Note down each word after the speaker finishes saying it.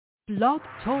Blog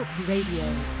Talk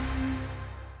Radio.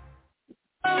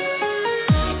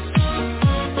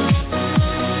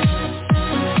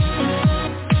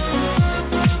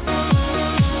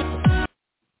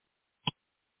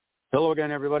 Hello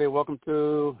again, everybody. Welcome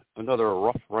to another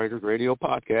Rough Riders Radio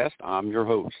podcast. I'm your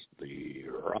host, the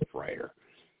Rough Rider.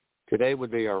 Today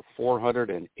would be our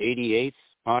 488th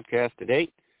podcast to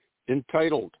date,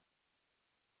 entitled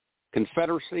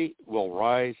Confederacy Will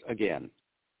Rise Again.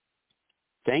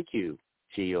 Thank you,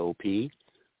 GOP.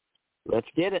 Let's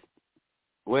get it.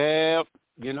 Well,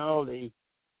 you know,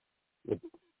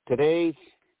 today's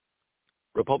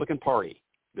Republican Party,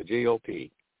 the GOP,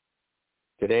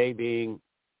 today being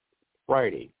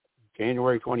Friday,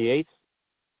 January 28th,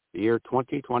 the year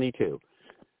 2022.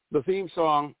 The theme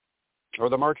song, or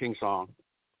the marching song,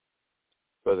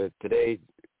 for the today's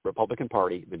Republican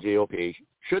Party, the GOP,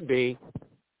 should be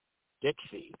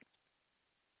Dixie.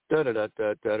 Look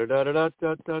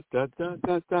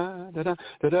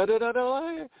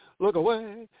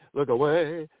away, look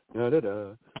away. That's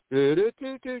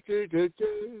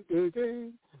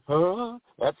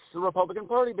the Republican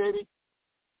Party, baby.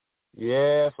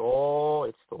 Yes, oh,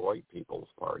 it's the white people's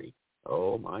party.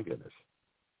 Oh, my goodness.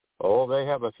 Oh, they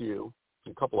have a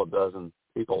couple of dozen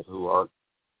people who are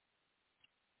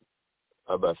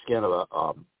of a skin of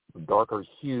a darker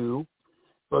hue.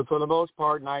 But for the most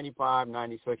part, 95,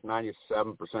 96,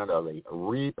 97% of the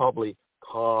Republican,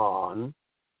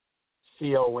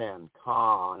 C-O-N,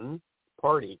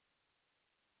 party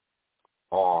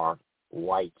are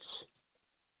whites,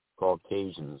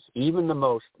 Caucasians, even the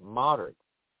most moderate.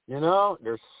 You know,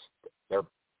 they're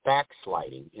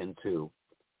backsliding into,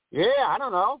 I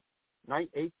don't know,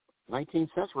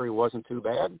 19th century wasn't too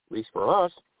bad, at least for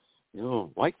us. You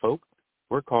know, white folk,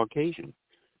 we're Caucasian.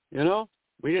 You know,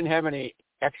 we didn't have any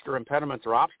extra impediments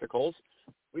or obstacles.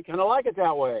 We kind of like it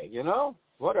that way, you know.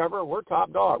 Whatever, we're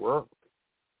top dog. We're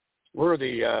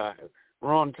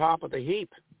on top of the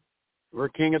heap. We're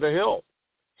king of the hill.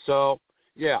 So,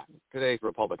 yeah, today's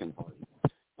Republican Party.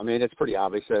 I mean, it's pretty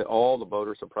obvious that all the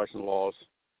voter suppression laws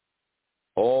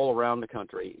all around the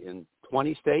country in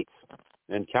 20 states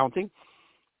and counting,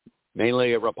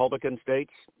 mainly Republican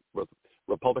states with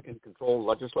Republican-controlled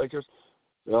legislatures,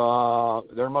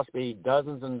 there must be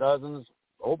dozens and dozens,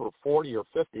 over 40 or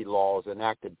 50 laws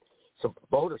enacted,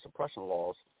 voter suppression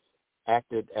laws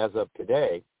acted as of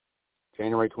today,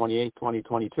 January 28,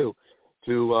 2022,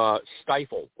 to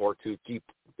stifle or to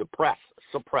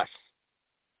suppress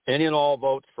any and all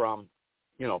votes from,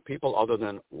 you know, people other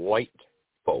than white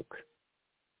folk,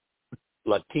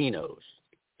 Latinos,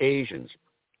 Asians,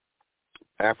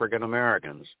 African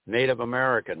Americans, Native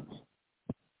Americans,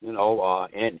 you know,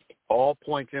 and all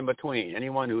points in between.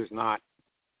 Anyone who is not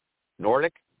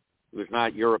Nordic, who is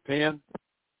not European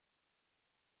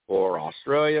or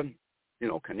Australian, you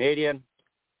know, Canadian,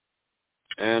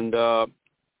 and I'd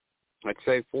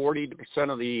say 40%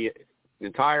 of the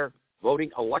entire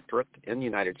voting electorate in the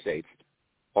United States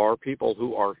are people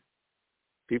who are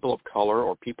people of color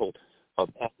or people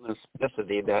of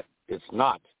ethnicity that is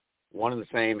not one and the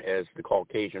same as the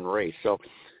Caucasian race. So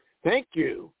thank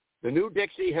you. The new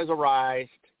Dixie has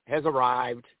arrived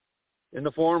in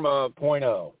the form of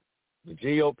 .0, the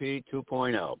GOP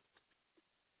 2.0.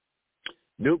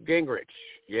 Newt Gingrich,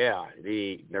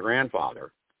 the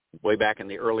grandfather, way back in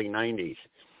the early 90s,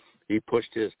 he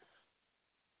pushed his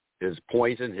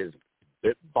poison, his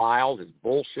bile, his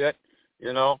bullshit.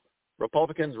 You know,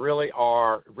 Republicans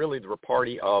are the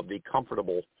party of the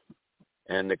comfortable,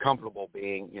 and the comfortable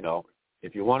being, you know,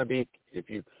 if you want to be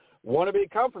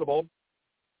comfortable,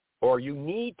 or you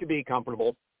need to be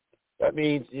comfortable, that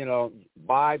means, you know,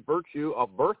 by virtue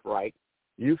of birthright,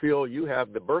 you feel you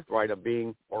have the birthright of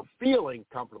being or feeling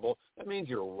comfortable. That means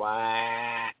you're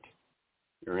white,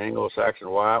 you're Anglo-Saxon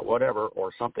white, whatever,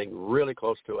 or something really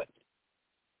close to it.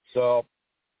 So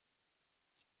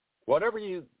whatever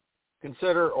you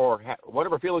consider or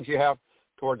whatever feelings you have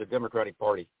toward the Democratic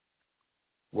Party,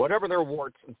 whatever their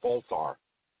warts and faults are,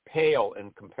 pale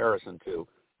in comparison to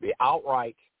the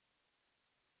outright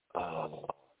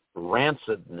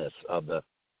rancidness of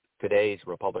today's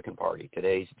Republican Party,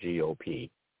 today's GOP.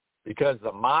 Because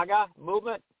the MAGA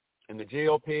movement and the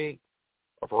GOP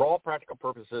are, for all practical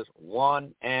purposes,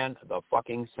 one and the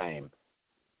fucking same.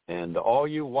 And all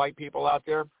you white people out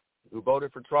there who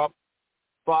voted for Trump,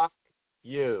 fuck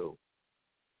you.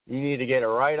 You need to get it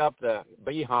right up the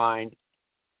behind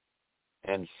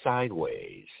and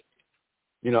sideways.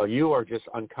 You know, you are just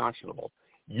unconscionable.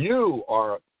 You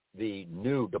are the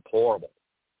new deplorable.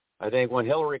 I think when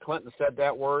Hillary Clinton said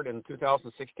that word in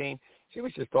 2016, she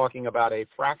was just talking about a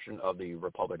fraction of the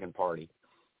Republican Party.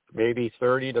 maybe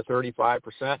 30 to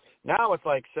 35%. Now it's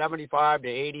like 75 to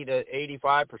 80 to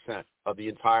 85% of the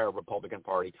entire Republican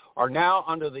Party are now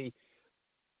under the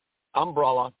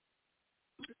umbrella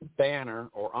banner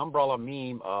or umbrella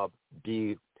meme of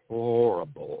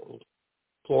deplorables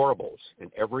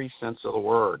in every sense of the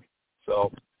word.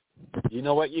 So you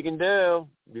know what you can do.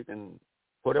 You can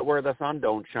put it where the sun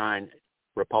don't shine,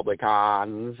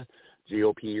 Republicans,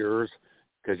 GOPers,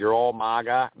 because you're all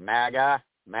MAGA,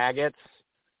 maggots,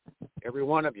 every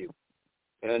one of you.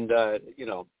 And,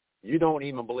 you don't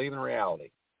even believe in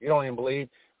reality. You don't even believe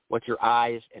what your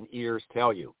eyes and ears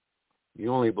tell you.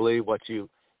 You only believe what you,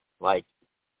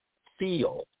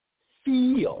 feel.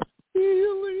 Feeling.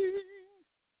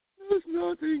 There's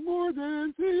nothing more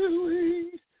than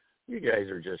feelings. You guys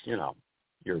are just,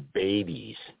 you're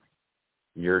babies.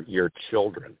 You're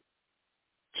children.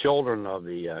 Children of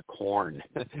the corn.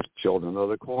 Children of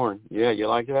the corn. Yeah, you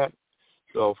like that?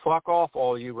 So fuck off,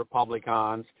 all you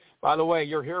Republicans. By the way,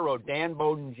 your hero, Dan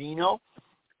Bongino,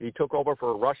 he took over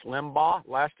for Rush Limbaugh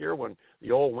last year when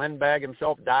the old windbag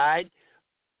himself died.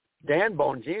 Dan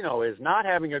Bongino is not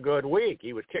having a good week.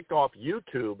 He was kicked off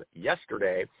YouTube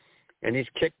yesterday, and he's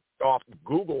kicked off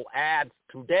Google Ads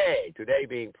today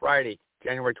being Friday,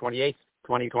 January 28th,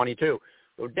 2022.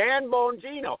 So Dan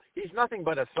Bongino, he's nothing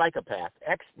but a psychopath,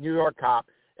 ex-New York cop,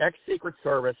 ex-Secret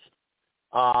Service,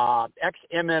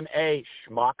 ex-MMA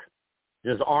schmuck.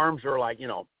 His arms are like,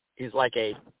 he's like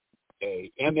a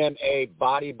MMA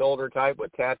bodybuilder type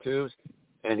with tattoos,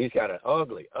 and he's got an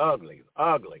ugly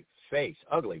face,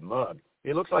 ugly mug.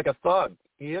 He looks like a thug.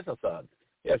 He is a thug.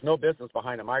 He has no business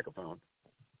behind a microphone.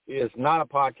 He is not a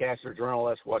podcaster,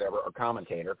 journalist, whatever, or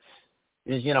commentator.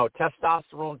 He's,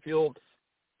 testosterone-fueled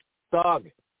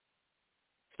thug.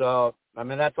 So,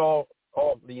 that's all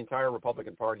the entire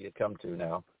Republican Party has come to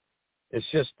now. It's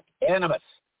just animus,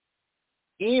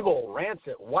 evil,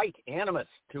 rancid, white animus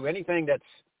to anything that's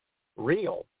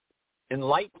real,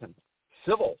 enlightened,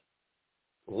 civil,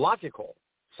 logical,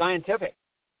 scientific.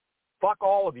 Fuck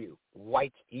all of you,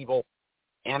 white, evil,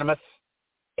 animus,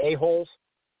 a-holes.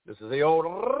 This is the old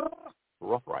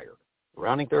Rough Rider,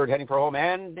 rounding third, heading for home,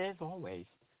 and as always,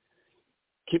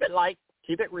 keep it light,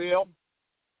 keep it real,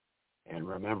 and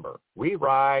remember, we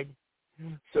ride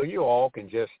so you all can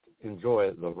just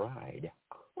enjoy the ride.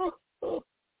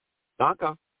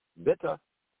 Danke, bitte,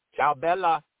 ciao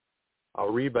bella,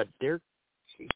 arrivederci.